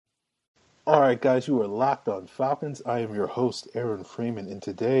All right, guys, you are locked on Falcons. I am your host, Aaron Freeman, and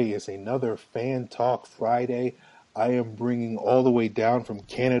today is another Fan Talk Friday. I am bringing all the way down from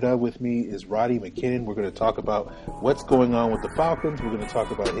Canada with me is Roddy McKinnon. We're going to talk about what's going on with the Falcons. We're going to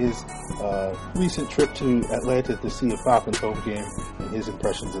talk about his recent trip to Atlanta to see a Falcons home game and his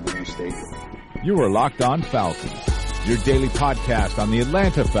impressions of the new stadium. You are Locked On Falcons, your daily podcast on the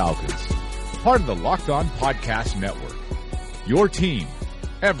Atlanta Falcons, part of the Locked On Podcast Network. Your team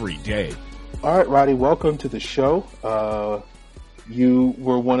every day. All right, Roddy, welcome to the show. You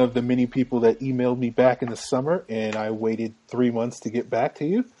were one of the many people that emailed me back in the summer, and I waited 3 months to get back to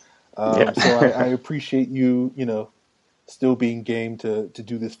you. So I appreciate you, still being game to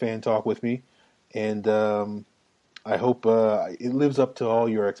do this fan talk with me, and I hope it lives up to all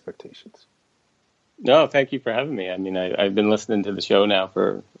your expectations. No, thank you for having me. I mean, I've been listening to the show now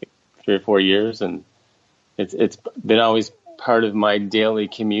for 3 or 4 years, and it's been always part of my daily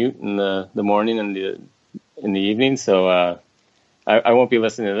commute in the morning and in the evening. So I won't be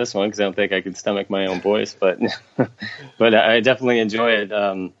listening to this one because I don't think I could stomach my own voice, but but I definitely enjoy it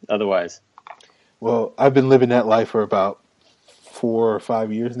otherwise. Well, I've been living that life for about 4 or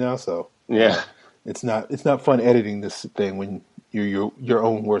 5 years now, so yeah, it's not fun editing this thing when you're your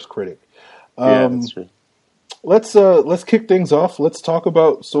own worst critic. Yeah, that's true. Let's kick things off. Let's talk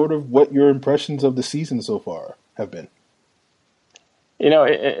about sort of what your impressions of the season so far have been.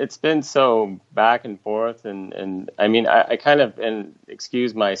 It's been so back and forth, and I mean, I kind of, and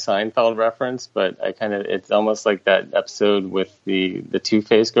excuse my Seinfeld reference, but it's almost like that episode with the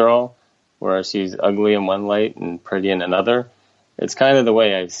Two-Faced girl, where she's ugly in one light and pretty in another. It's kind of the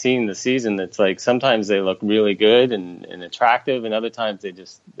way I've seen the season. It's like sometimes they look really good and attractive, and other times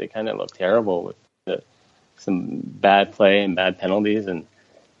they kind of look terrible with some bad play and bad penalties. And,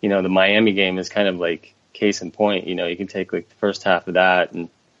 the Miami game is kind of like case in point. You can take like the first half of that and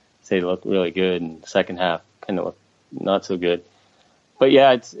say they look really good, and the second half kind of look not so good. But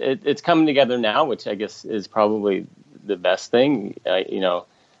yeah, it's coming together now, which I guess is probably the best thing.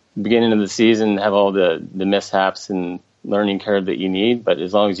 Beginning of the season, have all the mishaps and learning curve that you need, but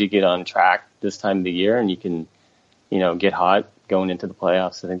as long as you get on track this time of the year and you can, get hot going into the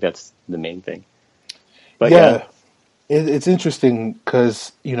playoffs, I think that's the main thing. But yeah. It's interesting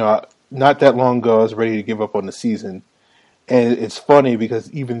because, not that long ago, I was ready to give up on the season. And it's funny because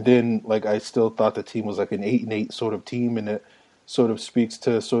even then, like, I still thought the team was like an 8-8 sort of team. And it sort of speaks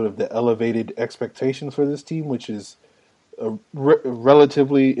to sort of the elevated expectations for this team, which is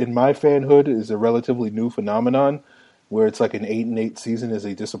relatively, in my fanhood, is a relatively new phenomenon where it's like an 8-8 season is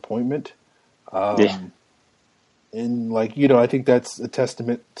a disappointment. And like, I think that's a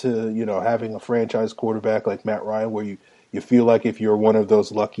testament to, having a franchise quarterback like Matt Ryan, where you feel like if you're one of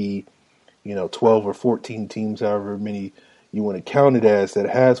those lucky, 12 or 14 teams, however many you want to count it as, that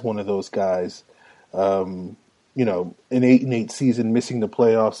has one of those guys, an 8-8 season missing the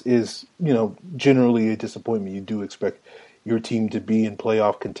playoffs is, generally a disappointment. You do expect your team to be in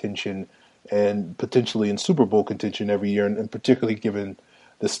playoff contention and potentially in Super Bowl contention every year. And particularly given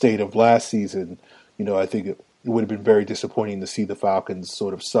the state of last season, I think it would have been very disappointing to see the Falcons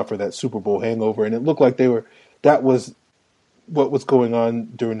sort of suffer that Super Bowl hangover. And it looked like that was what was going on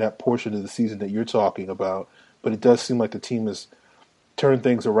during that portion of the season that you're talking about. But it does seem like the team has turned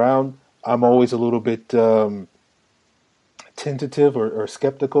things around. I'm always a little bit tentative or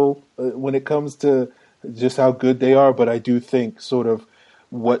skeptical when it comes to just how good they are. But I do think sort of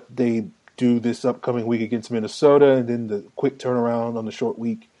what they do this upcoming week against Minnesota and then the quick turnaround on the short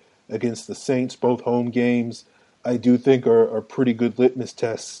week against the Saints, both home games, I do think are pretty good litmus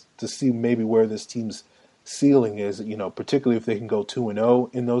tests to see maybe where this team's ceiling is, particularly if they can go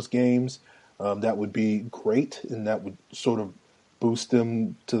 2-0 in those games. That would be great, and that would sort of boost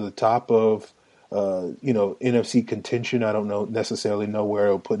them to the top of, NFC contention. I don't necessarily know where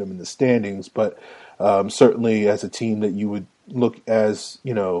it'll put them in the standings, but certainly as a team that you would look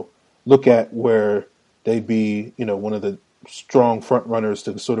at where they'd be, one of the strong front runners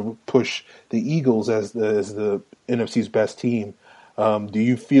to sort of push the Eagles as the NFC's best team. Do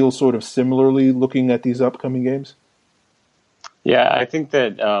you feel sort of similarly looking at these upcoming games? Yeah, I think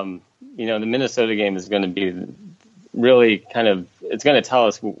that, the Minnesota game is going to be really it's going to tell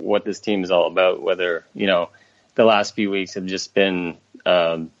us what this team is all about, whether, the last few weeks have just been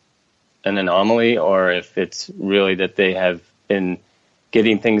an anomaly or if it's really that they have been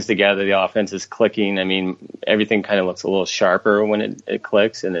getting things together. The offense is clicking. I mean, everything kind of looks a little sharper when it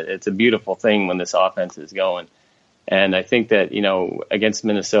clicks, and it's a beautiful thing when this offense is going. And I think that, against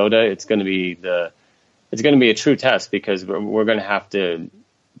Minnesota, it's going to be a true test because we're going to have to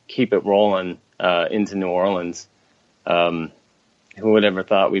keep it rolling into New Orleans. who would ever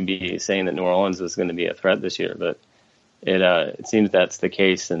thought we'd be saying that New Orleans was going to be a threat this year? But it seems that's the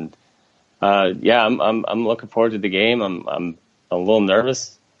case, and I'm looking forward to the game. I'm a little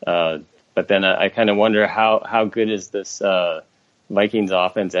nervous, but then I kind of wonder how good is this Vikings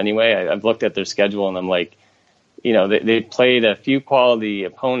offense anyway. I've looked at their schedule and I'm like, they played a few quality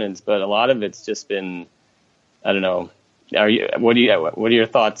opponents, but a lot of it's just been, I don't know. What are your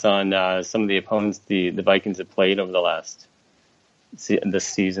thoughts on some of the opponents the Vikings have played over this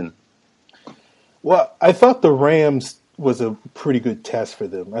season? Well, I thought the Rams was a pretty good test for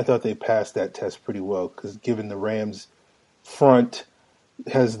them. I thought they passed that test pretty well because given the Rams front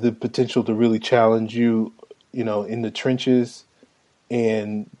has the potential to really challenge you, in the trenches,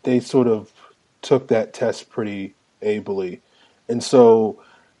 and they sort of took that test pretty ably. And so,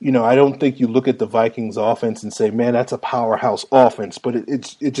 I don't think you look at the Vikings offense and say, man, that's a powerhouse offense, but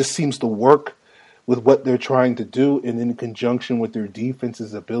it just seems to work with what they're trying to do, and in conjunction with their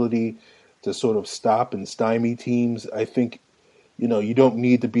defense's ability to sort of stop and stymie teams. I think, you don't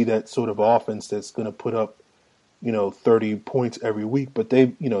need to be that sort of offense that's going to put up, 30 points every week, but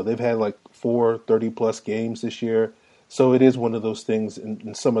they've had like 4 30-plus games this year. So it is one of those things,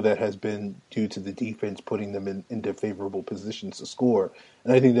 and some of that has been due to the defense putting them into favorable positions to score.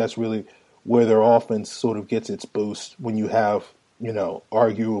 And I think that's really where their offense sort of gets its boost when you have,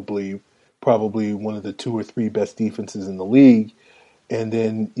 arguably probably one of the 2 or 3 best defenses in the league. And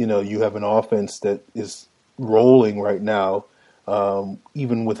then, you have an offense that is rolling right now,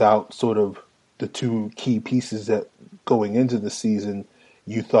 even without sort of the 2 key pieces that going into the season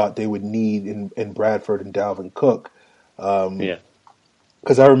you thought they would need in Bradford and Dalvin Cook.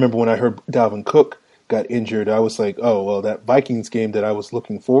 Because I remember when I heard Dalvin Cook got injured, I was like, oh, well, that Vikings game that I was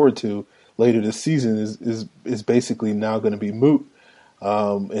looking forward to later this season is basically now going to be moot.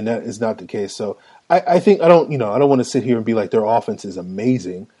 And that is not the case. So I think I don't want to sit here and be like their offense is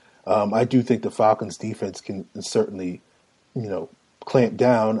amazing. I do think the Falcons defense can certainly, clamp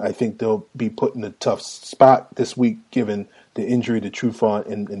down. I think they'll be put in a tough spot this week given the injury to Trufant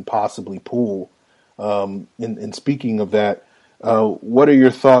and possibly Poole. And speaking of that, what are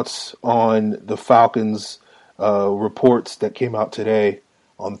your thoughts on the Falcons reports that came out today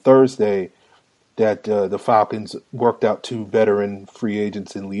on Thursday that the Falcons worked out 2 veteran free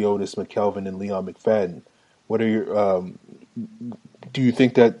agents in Leodis McKelvin and Leon McFadden? What are your do you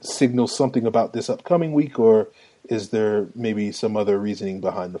think that signals something about this upcoming week, or is there maybe some other reasoning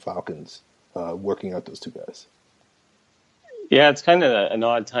behind the Falcons working out those 2 guys? Yeah, it's kind of an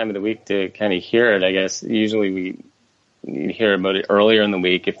odd time of the week to kind of hear it. I guess usually you hear about it earlier in the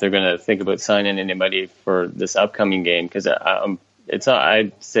week if they're going to think about signing anybody for this upcoming game, because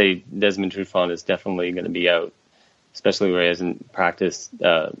I'd say Desmond Trufant is definitely going to be out, especially where he hasn't practiced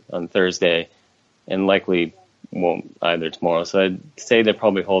on Thursday, and likely won't either tomorrow. So I'd say they're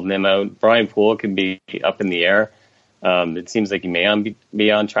probably holding him out. Brian Poole could be up in the air. It seems like he may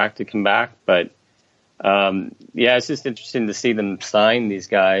be on track to come back, but it's just interesting to see them sign these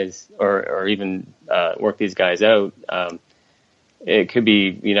guys or even work these guys out. It could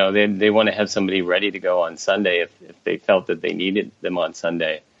be, they want to have somebody ready to go on Sunday if they felt that they needed them on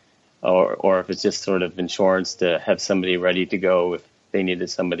Sunday, or if it's just sort of insurance to have somebody ready to go if they needed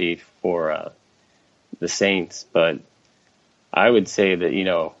somebody for the Saints. But I would say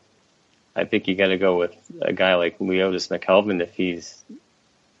that, I think you got to go with a guy like Leodis McKelvin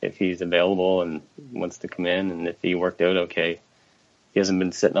if he's available and wants to come in, and if he worked out okay. He hasn't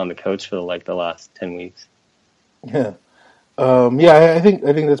been sitting on the couch for the last 10 weeks. Yeah. I think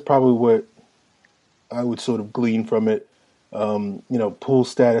that's probably what I would sort of glean from it. Poole's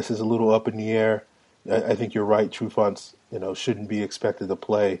status is a little up in the air. I think you're right. Trufant's, shouldn't be expected to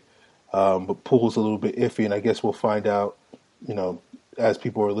play. But Poole's a little bit iffy, and I guess we'll find out, as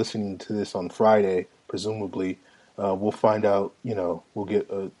people are listening to this on Friday, presumably, we'll find out, we'll get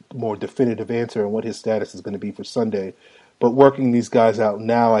a more definitive answer on what his status is going to be for Sunday. But working these guys out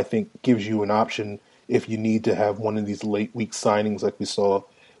now, I think, gives you an option if you need to have one of these late week signings like we saw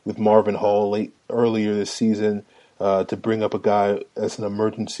with Marvin Hall earlier this season, to bring up a guy as an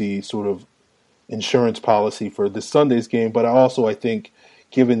emergency sort of insurance policy for this Sunday's game. But I think,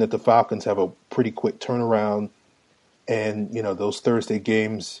 given that the Falcons have a pretty quick turnaround and, those Thursday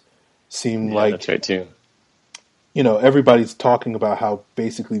games seem like... That's right, too. Everybody's talking about how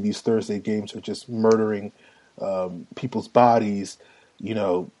basically these Thursday games are just murdering people's bodies.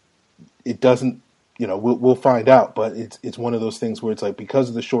 It doesn't, we'll find out, but it's one of those things where it's like, because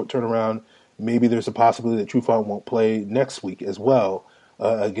of the short turnaround, maybe there's a possibility that Trufant won't play next week as well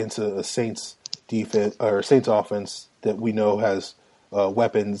against a Saints defense or Saints offense that we know has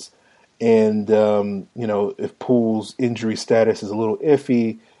weapons. And, if Poole's injury status is a little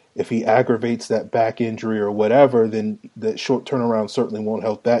iffy, if he aggravates that back injury or whatever, then that short turnaround certainly won't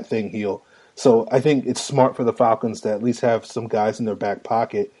help that thing heal. So I think it's smart for the Falcons to at least have some guys in their back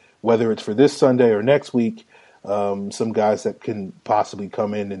pocket, whether it's for this Sunday or next week, some guys that can possibly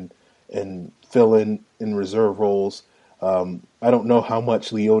come in and fill in reserve roles. I don't know how much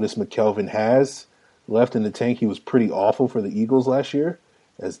Leotis McKelvin has left in the tank. He was pretty awful for the Eagles last year,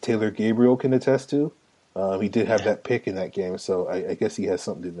 as Taylor Gabriel can attest to. He did have that pick in that game, so I guess he has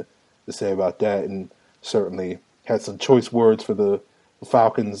something to say about that, and certainly had some choice words for the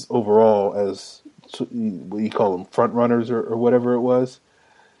Falcons overall as, what do you call them, front runners or whatever it was.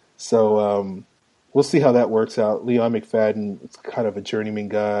 So we'll see how that works out. Leon McFadden is kind of a journeyman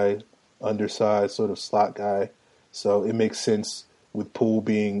guy, undersized, sort of slot guy, so it makes sense with Poole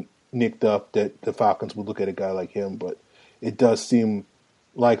being nicked up that the Falcons would look at a guy like him, but it does seem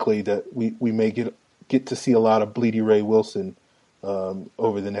likely that we may get to see a lot of Bleedy Ray Wilson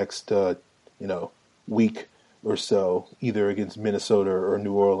over the next week or so, either against Minnesota or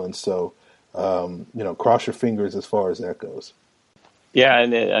New Orleans. So cross your fingers as far as that goes. Yeah,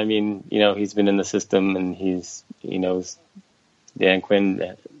 and he's been in the system, and he knows Dan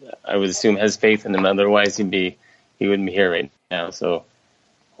Quinn, I would assume, has faith in him. Otherwise, he wouldn't be here right now. So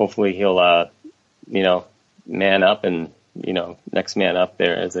hopefully he'll man up and next man up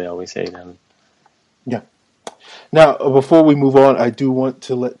there, as they always say. Yeah. Now, before we move on, I do want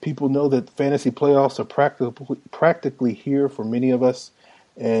to let people know that fantasy playoffs are practically here for many of us,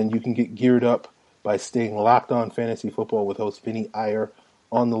 and you can get geared up by staying locked on fantasy football with host Vinny Iyer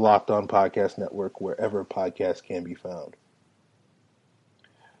on the Locked On Podcast Network, wherever podcasts can be found.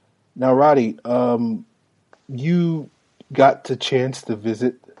 Now, Roddy, you got the chance to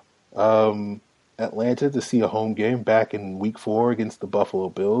visit Atlanta to see a home game back in Week 4 against the Buffalo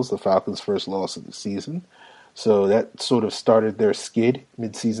Bills, the Falcons' first loss of the season. So that sort of started their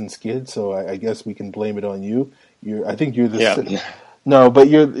mid-season skid. So I guess we can blame it on you. I think you're the... Yeah. No, but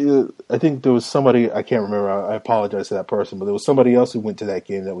I think there was somebody, I can't remember, I apologize to that person, but there was somebody else who went to that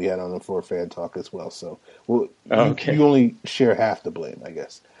game that we had on the floor fan talk as well. So okay. You only share half the blame, I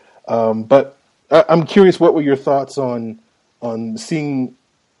guess. But I'm curious, what were your thoughts on seeing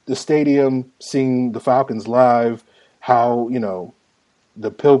the stadium, seeing the Falcons live, how, the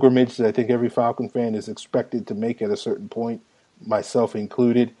pilgrimage that I think every Falcon fan is expected to make at a certain point, myself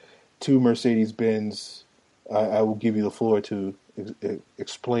included, to Mercedes-Benz. I will give you the floor to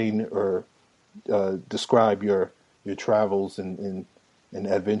explain or describe your travels and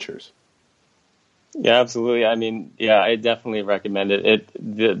adventures. Yeah, absolutely. I definitely recommend it.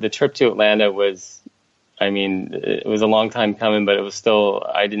 The trip to Atlanta was, it was a long time coming, but it was still,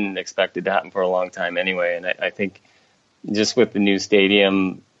 I didn't expect it to happen for a long time anyway. And I think just with the new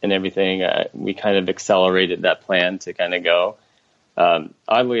stadium and everything, we kind of accelerated that plan to kind of go.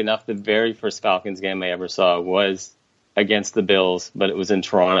 Oddly enough, the very first Falcons game I ever saw was against the Bills, but it was in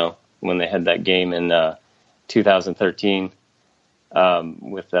Toronto when they had that game in 2013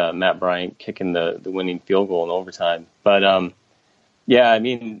 with Matt Bryant kicking the winning field goal in overtime. But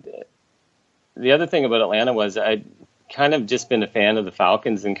the other thing about Atlanta was I'd kind of just been a fan of the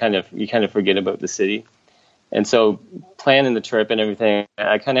Falcons, and you kind of forget about the city. And so planning the trip and everything,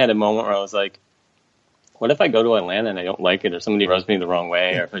 I kind of had a moment where I was like, what if I go to Atlanta and I don't like it, or somebody rubs me the wrong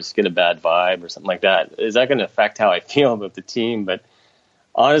way, or if I just get a bad vibe or something like that? Is that going to affect how I feel about the team? But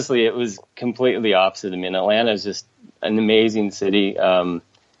honestly, it was completely opposite. Atlanta is just an amazing city.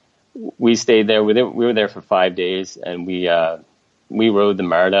 We stayed there. We were there for 5 days, and we rode the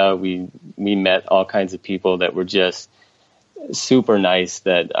MARTA. We met all kinds of people that were just super nice,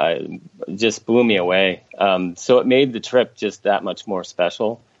 that just blew me away. So it made the trip just that much more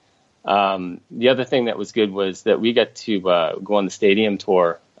special. The other thing that was good was that we got to go on the stadium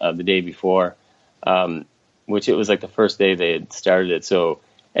tour the day before, which it was like the first day they had started it. So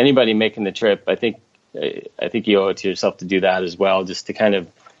anybody making the trip, I think you owe it to yourself to do that as well, just to kind of,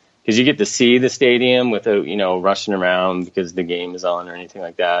 because you get to see the stadium without, rushing around because the game is on or anything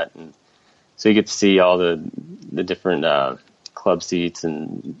like that. And so you get to see all the different club seats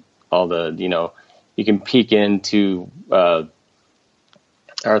and all the, you can peek into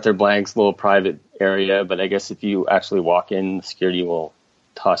Arthur Blank's little private area, but I guess if you actually walk in, security will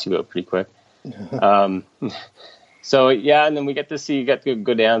toss you out pretty quick. So yeah, and then we get to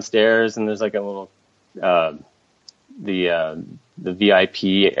go downstairs, and there's like a little the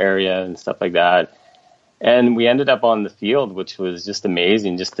VIP area and stuff like that. And we ended up on the field, which was just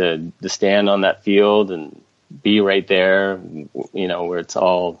amazing, just to stand on that field and be right there, where it's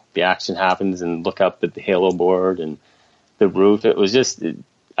all the action happens, and look up at the Halo board and the roof. It was just,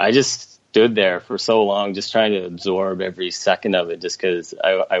 I just stood there for so long just trying to absorb every second of it just because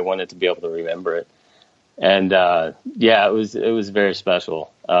I wanted to be able to remember it. And it was very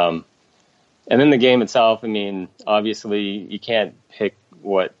special. And then the game itself, I mean, obviously you can't pick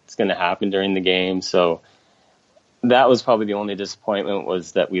what's going to happen during the game. So that was probably the only disappointment,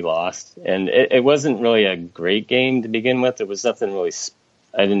 was that we lost. And it wasn't really a great game to begin with. There was nothing really,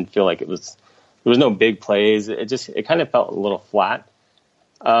 I didn't feel like there was no big plays. It kind of felt a little flat.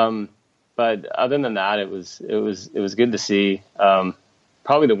 But other than that, it was good to see.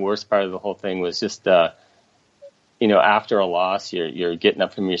 Probably the worst part of the whole thing was just, after a loss, you're getting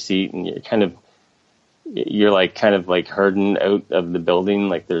up from your seat and you're kind of herding out of the building.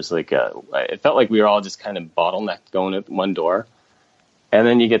 Like there's it felt like we were all just kind of bottlenecked going at one door. And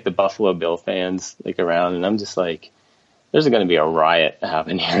then you get the Buffalo Bill fans around, and I'm just like, there's going to be a riot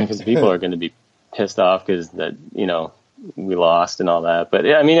happening here because people are going to be pissed off because that, we lost and all that. But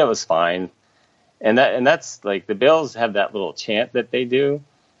I mean, it was fine. And that's like, the Bills have that little chant that they do.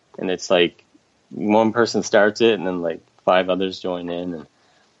 And it's like one person starts it and then 5 others join in. And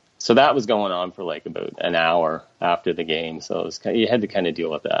so that was going on for about an hour after the game. So it was you had to kind of deal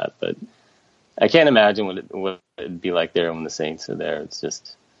with that. But I can't imagine what it'd be like there when the Saints are there.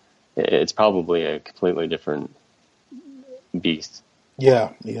 It's probably a completely different beast.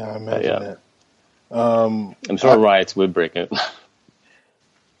 Yeah, I imagine that. I'm sure riots would break out.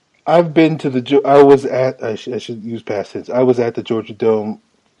 I've been to I should use past tense. I was at the Georgia Dome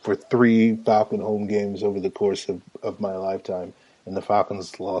for 3 Falcon home games over the course of my lifetime, and the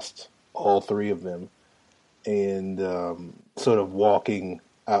Falcons lost all 3 of them. And sort of walking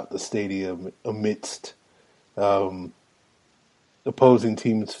out the stadium amidst opposing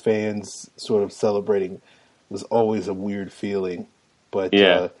teams' fans sort of celebrating was always a weird feeling. But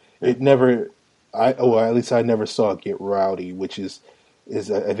it never, at least I never saw it get rowdy, which is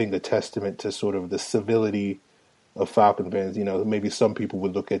I think a testament to sort of the civility of Falcon fans. Maybe some people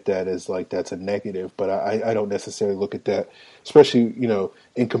would look at that as that's a negative, but I don't necessarily look at that, especially,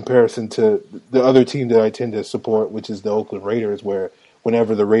 in comparison to the other team that I tend to support, which is the Oakland Raiders, where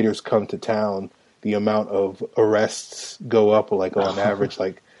whenever the Raiders come to town, the amount of arrests go up on average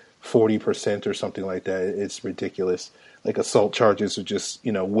 40% or something like that. It's ridiculous. Assault charges are just,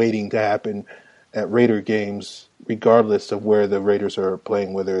 waiting to happen at Raider games, regardless of where the Raiders are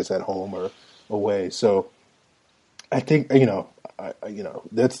playing, whether it's at home or away. So I think,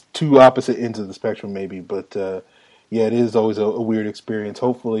 that's 2 opposite ends of the spectrum maybe, but it is always a weird experience.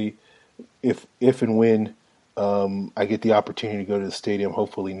 Hopefully, if and when I get the opportunity to go to the stadium,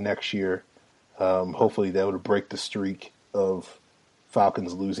 hopefully next year, hopefully that would break the streak of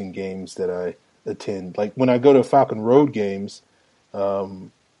Falcons losing games that I attend. When I go to Falcon road games,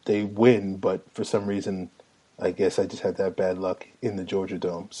 they win, but for some reason, I guess I just had that bad luck in the Georgia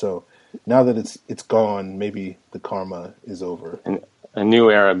Dome. So now that it's gone, maybe the karma is over. And a new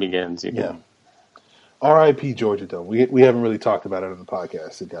era begins. Yeah. R.I.P. Georgia Dome. We haven't really talked about it on the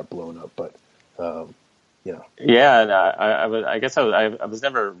podcast. It got blown up, but Yeah, and I guess I was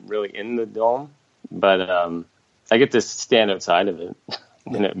never really in the dome, but I get to stand outside of it,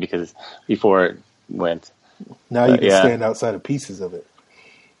 because before it went. Now you can stand outside of pieces of it.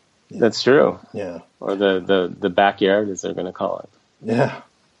 Yeah. That's true. Yeah. Or the backyard, as they're going to call it. Yeah.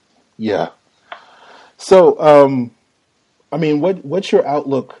 Yeah. So, what's your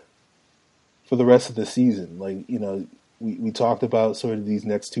outlook for the rest of the season? We talked about sort of these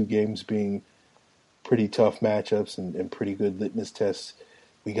next 2 games being pretty tough matchups and pretty good litmus tests.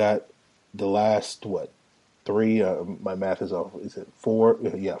 We got the last, 3? My math is off. Is it 4?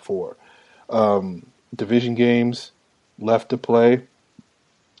 Yeah, 4. Division games left to play.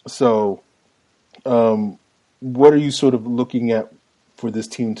 So, what are you sort of looking at for this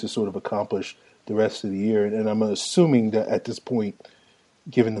team to sort of accomplish the rest of the year? And I'm assuming that at this point,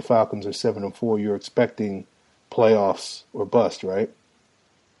 given the Falcons are 7-4, you're expecting playoffs or bust, right?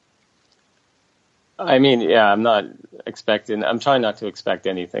 I mean, I'm not expecting. I'm trying not to expect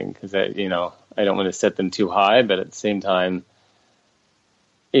anything because I don't want to set them too high. But at the same time,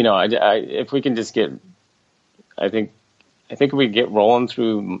 if we can just get, I think if we get rolling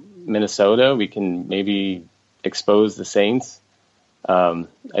through Minnesota, we can maybe expose the Saints.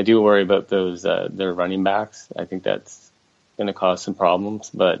 I do worry about those their running backs. I think that's going to cause some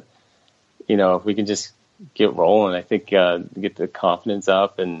problems. But if we can just get rolling, I think get the confidence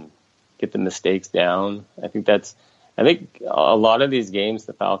up and get the mistakes down. I think a lot of these games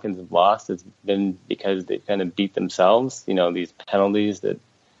the Falcons have lost has been because they kind of beat themselves. These penalties that,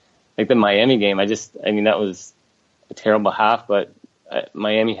 like the Miami game, that was a terrible half, but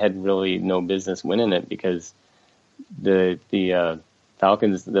Miami had really no business winning it because the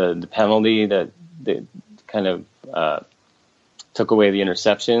Falcons, the penalty that kind of took away the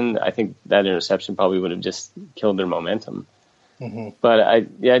interception. I think that interception probably would have just killed their momentum. Mm-hmm. But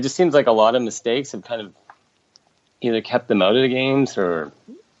it just seems like a lot of mistakes have kind of either kept them out of the games, or,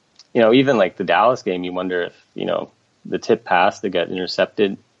 even like the Dallas game, you wonder if, the tip pass that got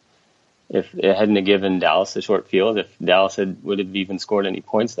intercepted, if it hadn't given Dallas a short field, if Dallas would have even scored any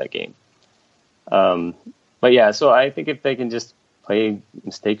points that game. But yeah, so I think if they can just play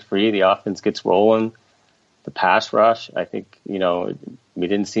mistake-free, the offense gets rolling, the pass rush, I think, we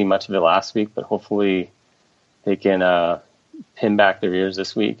didn't see much of it last week, but hopefully they can pin back their ears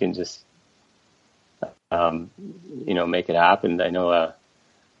this week and just, make it happen. I know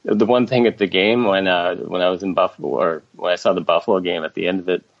the one thing at the game when I was in Buffalo, or when I saw the Buffalo game at the end of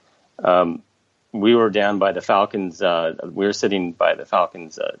it, we were down by the Falcons. We were sitting by the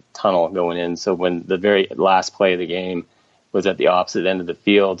Falcons tunnel going in. So when the very last play of the game was at the opposite end of the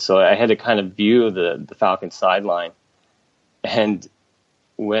field, so I had to kind of view the Falcons sideline. And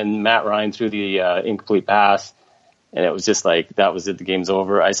when Matt Ryan threw the incomplete pass, and it was just like, that was it, the game's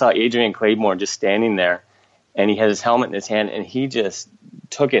over, I saw Adrian Claymore just standing there, and he had his helmet in his hand, and he just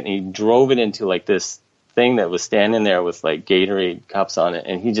took it and he drove it into like this thing that was standing there with like Gatorade cups on it,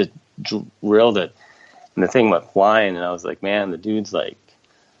 and he just drilled it, and the thing went flying. And I was like, man, the dude's like,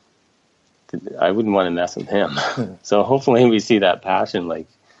 I wouldn't want to mess with him. So hopefully we see that passion like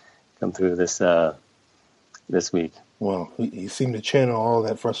come through this week. Well, he seemed to channel all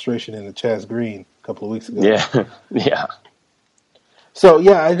that frustration into Chaz Green a couple of weeks ago. Yeah, yeah. So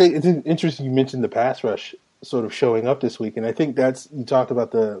yeah, I think it's interesting you mentioned the pass rush sort of showing up this week, and I think you talked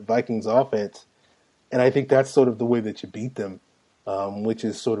about the Vikings offense, and I think that's sort of the way that you beat them, which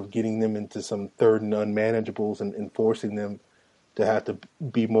is sort of getting them into some third and unmanageables and forcing them to have to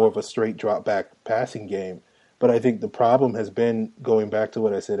be more of a straight drop back passing game. But I think the problem has been, going back to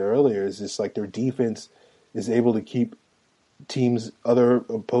what I said earlier, is just like their defense is able to keep other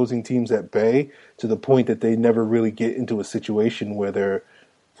opposing teams at bay to the point that they never really get into a situation where they're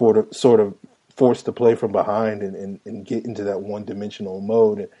sort of forced to play from behind and get into that one-dimensional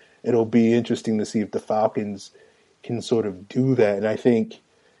mode. And it'll be interesting to see if the Falcons can sort of do that. And I think,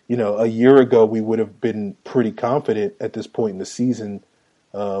 a year ago we would have been pretty confident at this point in the season,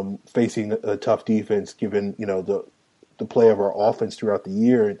 facing a tough defense, given, the play of our offense throughout the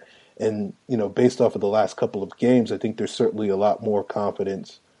year. And based off of the last couple of games, I think there's certainly a lot more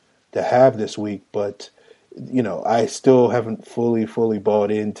confidence to have this week. But, I still haven't fully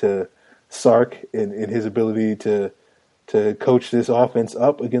bought into Sark and his ability to coach this offense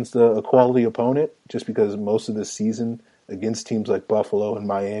up against a quality opponent, just because most of the season against teams like Buffalo and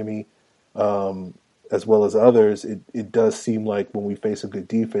Miami, as well as others, it does seem like when we face a good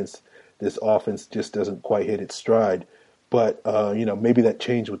defense, this offense just doesn't quite hit its stride. But, maybe that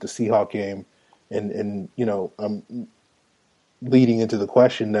changed with the Seahawks game. And I'm leading into the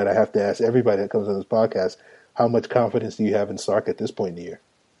question that I have to ask everybody that comes on this podcast: how much confidence do you have in Sark at this point in the year?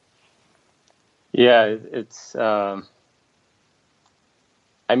 Yeah, it's,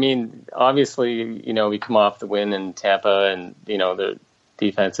 obviously, we come off the win in Tampa, and, their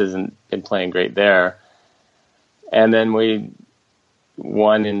defense hasn't been playing great there. And then we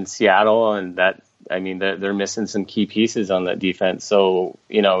won in Seattle, and they're missing some key pieces on that defense. So,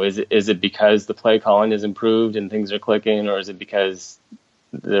 is it because the play calling has improved and things are clicking, or is it because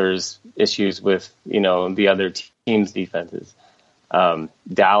there's issues with, the other team's defenses?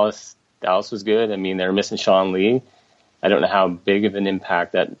 Dallas was good. They're missing Sean Lee. I don't know how big of an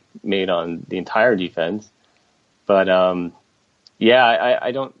impact that made on the entire defense, but I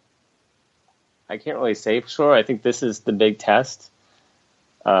can't really say for sure. I think this is the big test.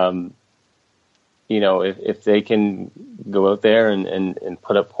 If they can go out there and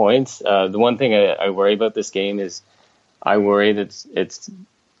put up points. The one thing I worry about this game is I worry that it's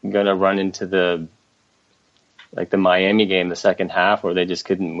going to run into the Miami game, the second half, where they just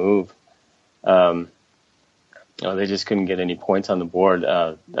couldn't move. They just couldn't get any points on the board.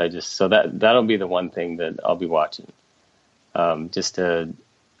 So that'll be the one thing that I'll be watching. I'm just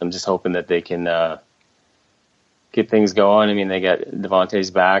hoping that they can get things going. They got Devontae's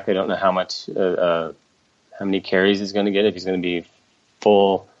back. I don't know how many carries he's going to get, if he's going to be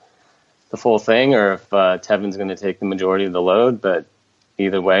the full thing, or if Tevin's going to take the majority of the load. But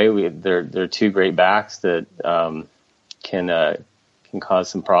either way, they're two great backs that can cause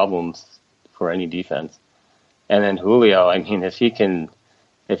some problems for any defense. And then Julio, if he can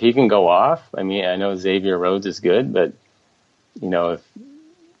go off, I know Xavier Rhodes is good, but if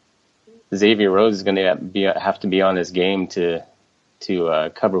Xavier Rhodes is going to have to be on his game to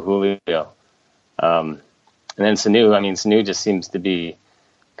cover Julio, and And then Sanu just seems to be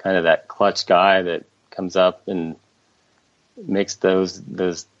kind of that clutch guy that comes up and makes those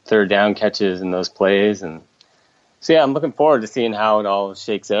third down catches and those plays. And so, yeah, I'm looking forward to seeing how it all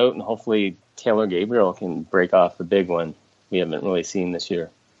shakes out, and hopefully Taylor Gabriel can break off a big one we haven't really seen this year.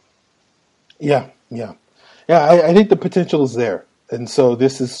 Yeah. I think the potential is there. And so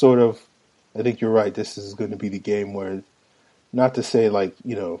this is sort of, I think you're right. This is going to be the game where, not to say like,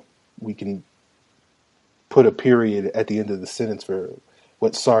 we can put a period at the end of the sentence for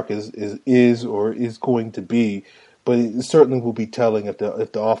what Sark is or is going to be, but it certainly will be telling if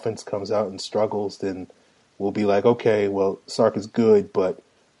the offense comes out and struggles, then we'll be like, okay, well, Sark is good, but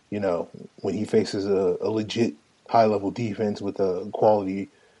when he faces a legit high level defense with a quality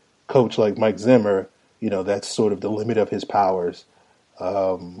coach like Mike Zimmer, that's sort of the limit of his powers,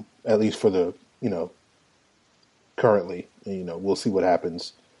 at least for the currently. We'll see what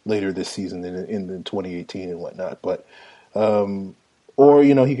happens later this season in 2018 and whatnot, but or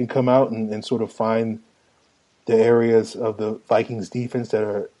he can come out and sort of find the areas of the Vikings defense that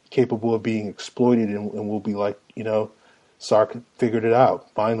are capable of being exploited, and we'll be like, Sark figured it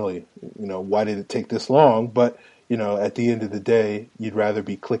out finally. Why did it take this long? But at the end of the day, you'd rather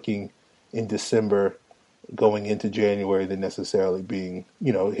be clicking in December going into January than necessarily being,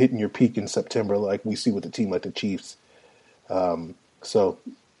 hitting your peak in September like we see with a team like the Chiefs. So,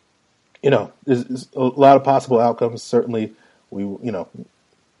 there's a lot of possible outcomes. Certainly,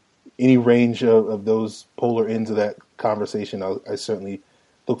 any range of those polar ends of that conversation, I certainly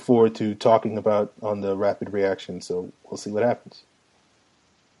look forward to talking about on the Rapid Reaction. So we'll see what happens.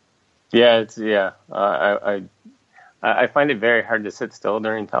 Yeah, I find it very hard to sit still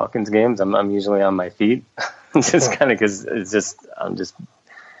during Falcons games. I'm usually on my feet, just kind of because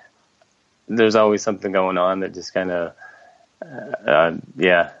there's always something going on that just kind of, I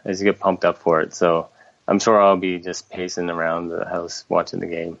just get pumped up for it. So I'm sure I'll be just pacing around the house watching the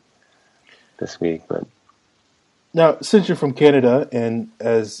game this week. But now, since you're from Canada, and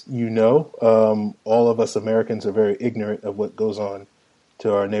as you know, all of us Americans are very ignorant of what goes on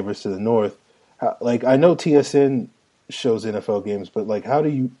to our neighbors to the north. I know TSN shows NFL games, but how do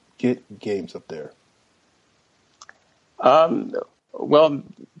you get games up there? Well,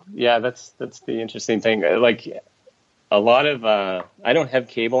 yeah, that's the interesting thing. A lot of I don't have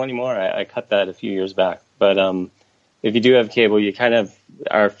cable anymore. I cut that a few years back. But if you do have cable, you kind of,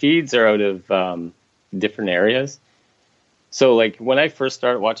 our feeds are out of different areas. So when I first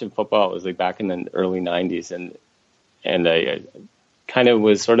started watching football, it was back in the early 90s, and I kind of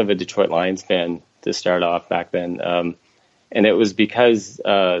was sort of a Detroit Lions fan to start off back then. And it was because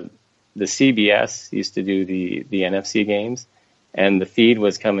the CBS used to do the NFC games, and the feed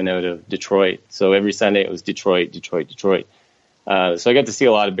was coming out of Detroit. So every Sunday it was Detroit. So I got to see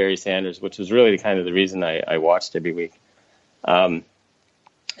a lot of Barry Sanders, which was really kind of the reason I watched every week.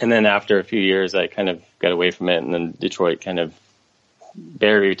 And then after a few years, I kind of got away from it, and then Detroit kind of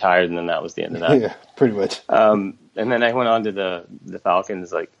Barry retired, and then that was the end of that. Yeah, pretty much. And then I went on to the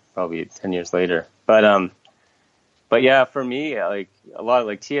Falcons probably 10 years later. But yeah, for me, a lot of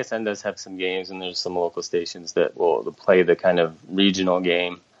TSN does have some games, and there's some local stations that will play the kind of regional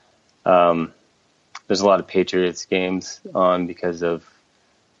game. There's a lot of Patriots games on because of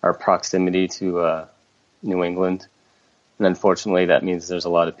our proximity to New England. And unfortunately, that means there's a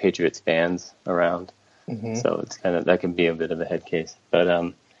lot of Patriots fans around. Mm-hmm. So it's that can be a bit of a head case.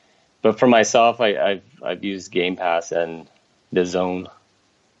 But for myself, I've used Game Pass and DAZN,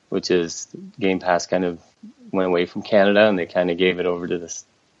 which is Game Pass kind of went away from Canada, and they kind of gave it over to this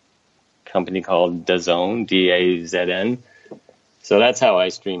company called DAZN, DAZN. So that's how I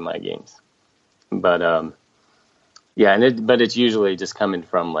stream my games. But but it's usually just coming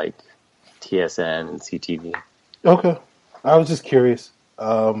from TSN and CTV. Okay, I was just curious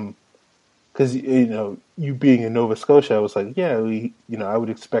because you being in Nova Scotia, I was like, I would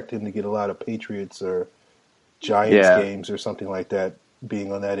expect him to get a lot of Patriots or Giants games or something like that,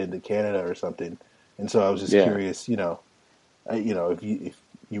 being on that end of Canada or something. And so I was just curious, if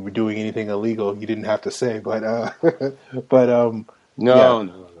you were doing anything illegal, you didn't have to say, but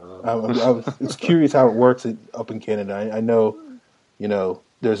no. I was curious how it works up in Canada. I know,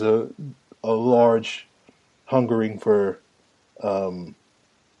 there's a large hungering for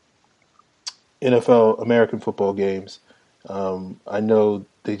NFL American football games. I know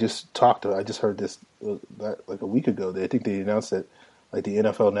they just talked. I just heard this a week ago. I think they announced that the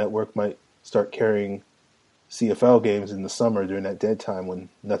NFL Network might start carrying CFL games in the summer during that dead time when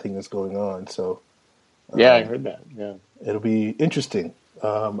nothing is going on. So I heard that. Yeah, it'll be interesting.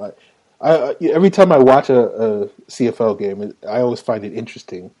 I every time I watch a CFL game, I always find it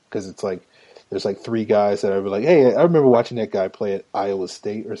interesting because it's there's like three guys that I was like, hey, I remember watching that guy play at Iowa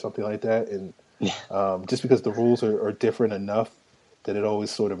State or something like that, and just because the rules are different enough that it always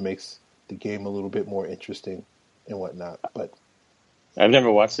sort of makes the game a little bit more interesting and whatnot. But I've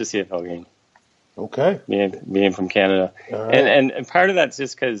never watched a CFL game. Okay. Being from Canada. Right. And part of that's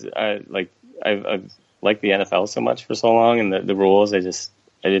just because I've liked the NFL so much for so long, and the rules, I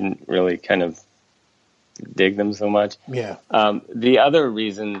didn't really kind of dig them so much. Yeah. The other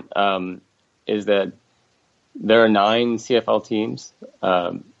reason is that there are 9 CFL teams,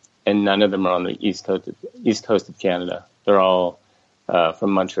 and none of them are on the east coast of Canada. They're all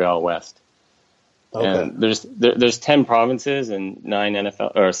from Montreal West. Okay. And there's 10 provinces and 9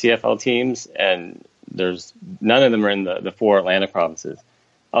 NFL or CFL teams, and there's none of them are in the 4 Atlantic provinces.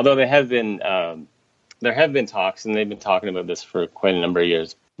 Although there have been talks, and they've been talking about this for quite a number of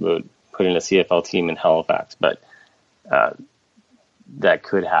years, about putting a CFL team in Halifax, but that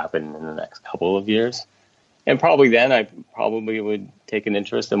could happen in the next couple of years. And probably then I probably would take an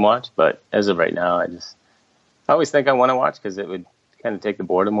interest and watch, but as of right now, I always think I want to watch because it would kind of take the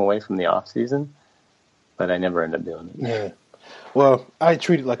boredom away from the off season. But I never end up doing it. Yeah. Well, I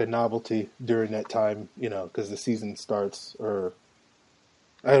treat it like a novelty during that time, because the season starts, or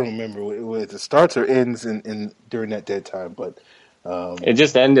I don't remember whether it starts or ends in during that dead time. But it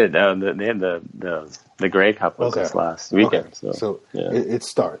just ended. They had the Grey Cup was this last weekend. Okay. So yeah. it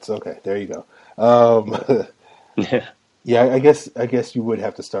starts. Okay, there you go. Yeah, I guess you would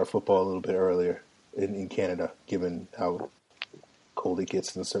have to start football a little bit earlier in Canada, given how cold it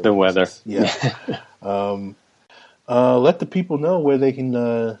gets in certain the weather. places. Yeah. Let the people know where they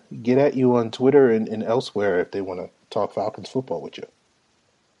can get at you on Twitter and elsewhere if they want to talk Falcons football with you.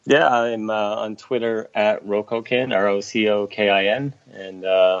 Yeah, I'm on Twitter at Rokokin, ROCOKIN, and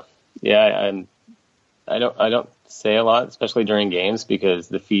I don't say a lot, especially during games, because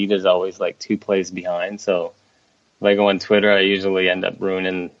the feed is always like 2 plays behind. So if I go on Twitter, I usually end up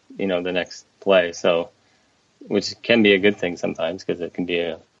ruining the next play. So, which can be a good thing sometimes because it can be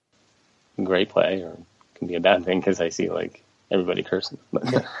a great play, or it can be a bad thing because I see like everybody cursing.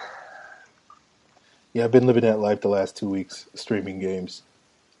 But. Yeah, I've been living that life the last 2 weeks, streaming games.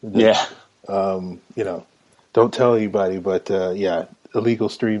 Yeah. Don't tell anybody, but illegal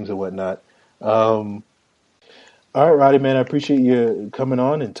streams and whatnot. All right, Roddy, man, I appreciate you coming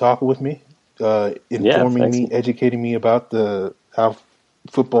on and talking with me, informing me, educating me about how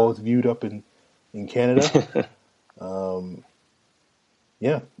football is viewed up in Canada. I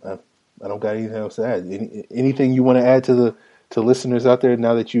don't got anything else to add. Anything you want to add to listeners out there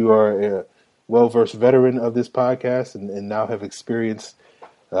now that you are a well-versed veteran of this podcast and now have experienced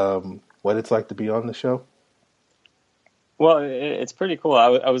what it's like to be on the show? Well, it's pretty cool.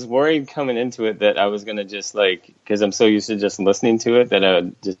 I was worried coming into it that I was going to just because I'm so used to just listening to it, that I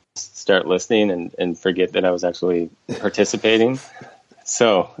would just start listening and forget that I was actually participating.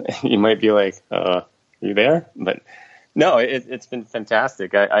 So you might be like, you there? But no, it's been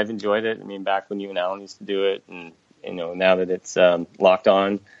fantastic. I've enjoyed it. I mean, back when you and Alan used to do it, and now that it's locked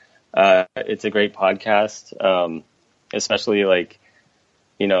on, it's a great podcast, especially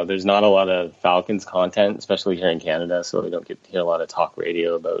there's not a lot of Falcons content, especially here in Canada, so we don't get to hear a lot of talk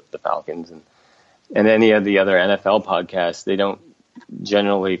radio about the Falcons. And any of the other NFL podcasts, they don't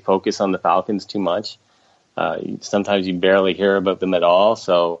generally focus on the Falcons too much. Sometimes you barely hear about them at all.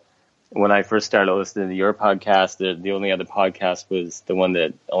 So when I first started listening to your podcast, the only other podcast was the one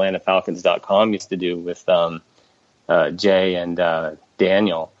that AtlantaFalcons.com used to do with Jay and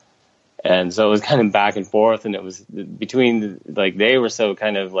Daniel. And so it was kind of back and forth, and it was between they were so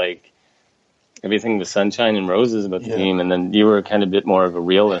kind of everything was sunshine and roses about the team, and then you were kind of a bit more of a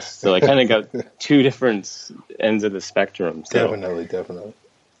realist. So I kind of got 2 different ends of the spectrum. So definitely.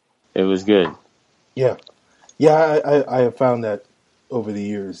 It was good. Yeah. I have found that over the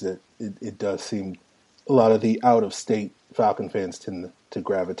years that it does seem a lot of the out-of-state Falcon fans tend to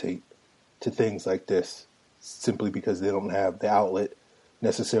gravitate to things like this simply because they don't have the outlet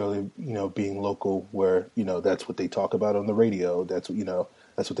necessarily, being local where, that's what they talk about on the radio. That's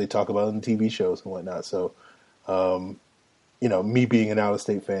what they talk about in TV shows and whatnot. So, me being an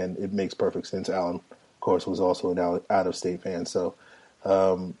out-of-state fan, it makes perfect sense. Alan, of course, was also an out-of-state fan. So, a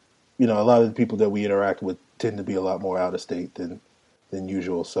lot of the people that we interact with tend to be a lot more out-of-state than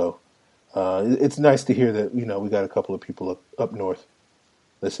usual. So, it's nice to hear that, we got a couple of people up north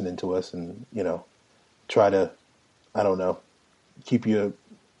listening to us and, try to, I don't know, keep you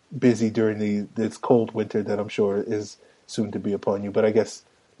busy during this cold winter that I'm sure is soon to be upon you. But I guess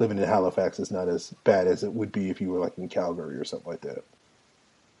living in Halifax is not as bad as it would be if you were in Calgary or something like that.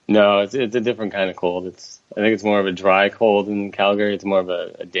 No, it's a different kind of cold. I think it's more of a dry cold in Calgary. It's more of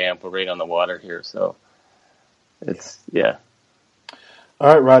a damp. We're right on the water here, so yeah.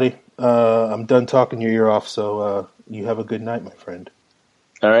 All right, Roddy. I'm done talking your ear off, so you have a good night, my friend.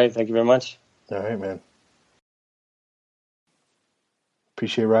 All right, thank you very much. All right, man.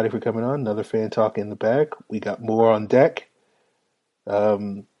 Appreciate Roddy for coming on. Another fan talk in the bag. We got more on deck.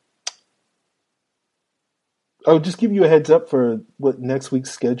 I'll just give you a heads up for what next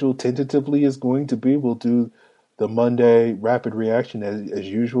week's schedule tentatively is going to be. We'll do the Monday rapid reaction as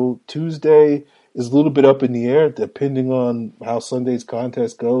usual. Tuesday is a little bit up in the air, depending on how Sunday's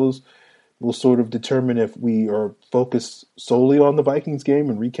contest goes. We'll sort of determine if we are focused solely on the Vikings game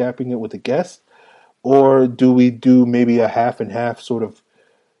and recapping it with a guest, or do we do maybe a half and half, sort of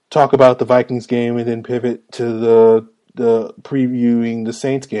talk about the Vikings game and then pivot to the previewing the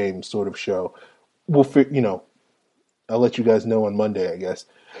Saints game sort of show. We'll I'll let you guys know on Monday, I guess,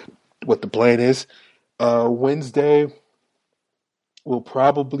 what the plan is. Wednesday will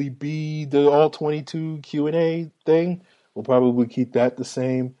probably be the all 22 Q&A thing. We'll probably keep that the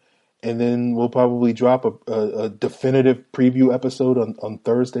same. And then we'll probably drop a definitive preview episode on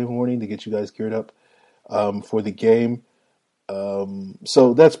Thursday morning to get you guys geared up for the game.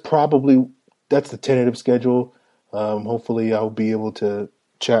 So that's the tentative schedule. Hopefully I'll be able to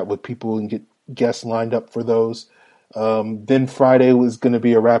chat with people and get guests lined up for those. Then Friday was going to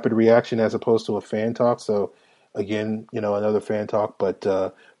be a rapid reaction as opposed to a fan talk. So again, another fan talk, but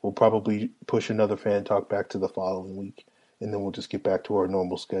we'll probably push another fan talk back to the following week. And then we'll just get back to our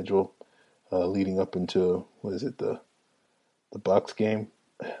normal schedule, leading up into, the Bucs game.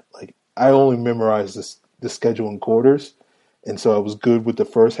 Like, I only memorized the schedule in quarters. And so I was good with the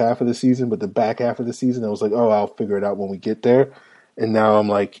first half of the season, but the back half of the season, I was like, I'll figure it out when we get there. And now I'm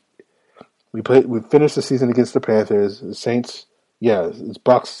like, we finished the season against the Panthers, the Saints. Yeah, it's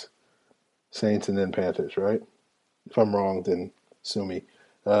Bucs, Saints, and then Panthers, right? If I'm wrong, then sue me.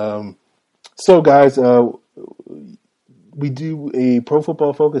 So guys, we do a Pro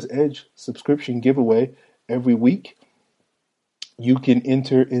Football Focus Edge subscription giveaway every week. You can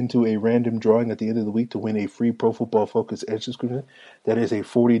enter into a random drawing at the end of the week to win a free Pro Football Focus Edge subscription. That is a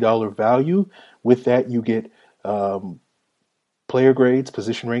 $40 value. With that, you get player grades,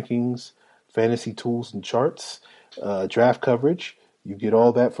 position rankings, fantasy tools and charts, draft coverage. You get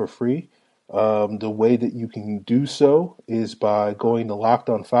all that for free. The way that you can do so is by going to Locked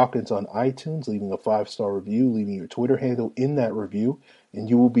On Falcons on iTunes, leaving a 5-star review, leaving your Twitter handle in that review, and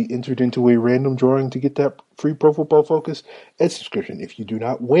you will be entered into a random drawing to get that free Pro Football Focus Edge subscription. If you do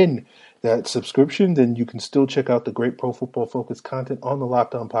not win that subscription, then you can still check out the great Pro Football Focus content on the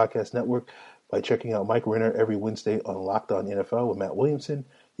Locked On Podcast Network by checking out Mike Renner every Wednesday on Locked On NFL with Matt Williamson.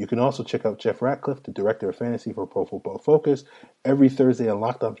 You can also check out Jeff Ratcliffe, the Director of Fantasy for Pro Football Focus, every Thursday on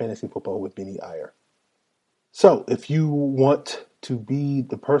Locked On Fantasy Football with Benny Iyer. So, if you want to be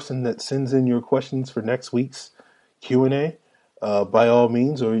the person that sends in your questions for next week's Q&A, by all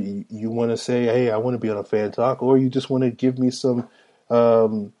means, or you want to say, hey, I want to be on a fan talk, or you just want to give me some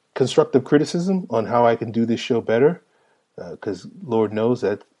constructive criticism on how I can do this show better, because Lord knows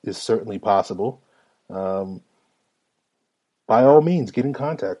that is certainly possible. By all means, get in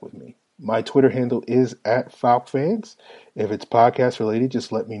contact with me. My Twitter handle is @FalcFans. If it's podcast related,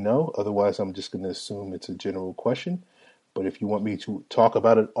 just let me know. Otherwise, I'm just going to assume it's a general question. But if you want me to talk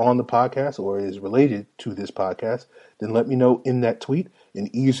about it on the podcast or is related to this podcast, then let me know in that tweet.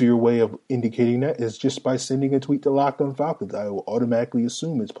 An easier way of indicating that is just by sending a tweet to Locked On Falcons. I will automatically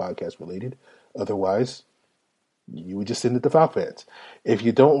assume it's podcast related. Otherwise, you would just send it to FalcFans. If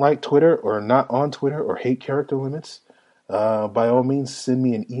you don't like Twitter or are not on Twitter or hate character limits, by all means, send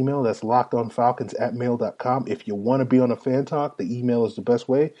me an email. That's lockedonfalcons@mail.com. If you want to be on a fan talk, the email is the best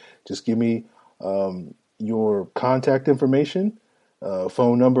way. Just give me your contact information.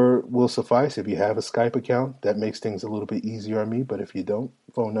 Phone number will suffice. If you have a Skype account, that makes things a little bit easier on me. But if you don't,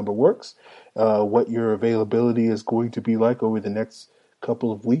 phone number works. What your availability is going to be like over the next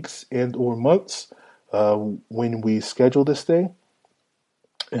couple of weeks and or months when we schedule this thing.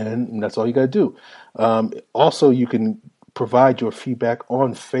 And that's all you got to do. Also, you can provide your feedback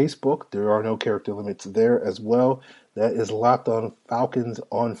on Facebook. There are no character limits there as well. That is Locked On Falcons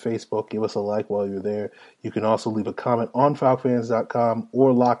on Facebook. Give us a like while you're there. You can also leave a comment on FalcFans.com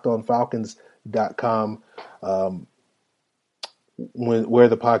or LockedOnFalcons.com, where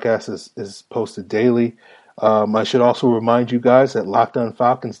the podcast is posted daily. I should also remind you guys that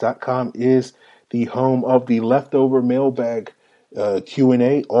LockedOnFalcons.com is the home of the leftover mailbag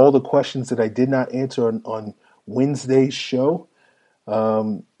Q&A. All the questions that I did not answer on Wednesday's show,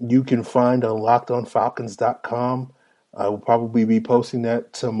 you can find on LockedOnFalcons.com I will probably be posting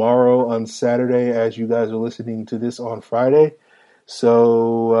that tomorrow on Saturday as you guys are listening to this on Friday.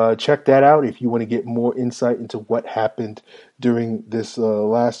 So check that out if you want to get more insight into what happened during this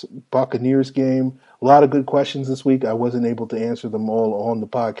last Buccaneers game. A lot of good questions this week. I wasn't able to answer them all on the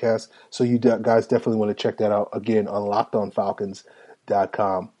podcast, so you guys definitely want to check that out again on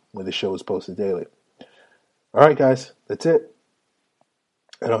LockedOnFalcons.com, where the show is posted daily. All right, guys, that's it.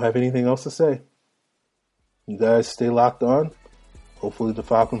 I don't have anything else to say. You guys stay locked on. Hopefully the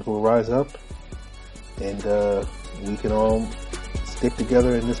Falcons will rise up, and we can all stick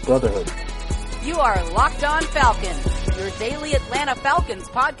together in this brotherhood. You are Locked On Falcons, your daily Atlanta Falcons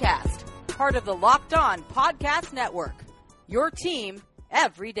podcast, part of the Locked On Podcast Network, your team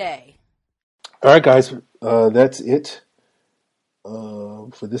every day. All right, guys, that's it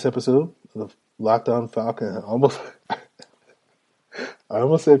for this episode of Locked On Falcons. I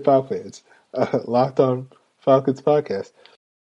almost said Falcons. Locked On Falcons podcast.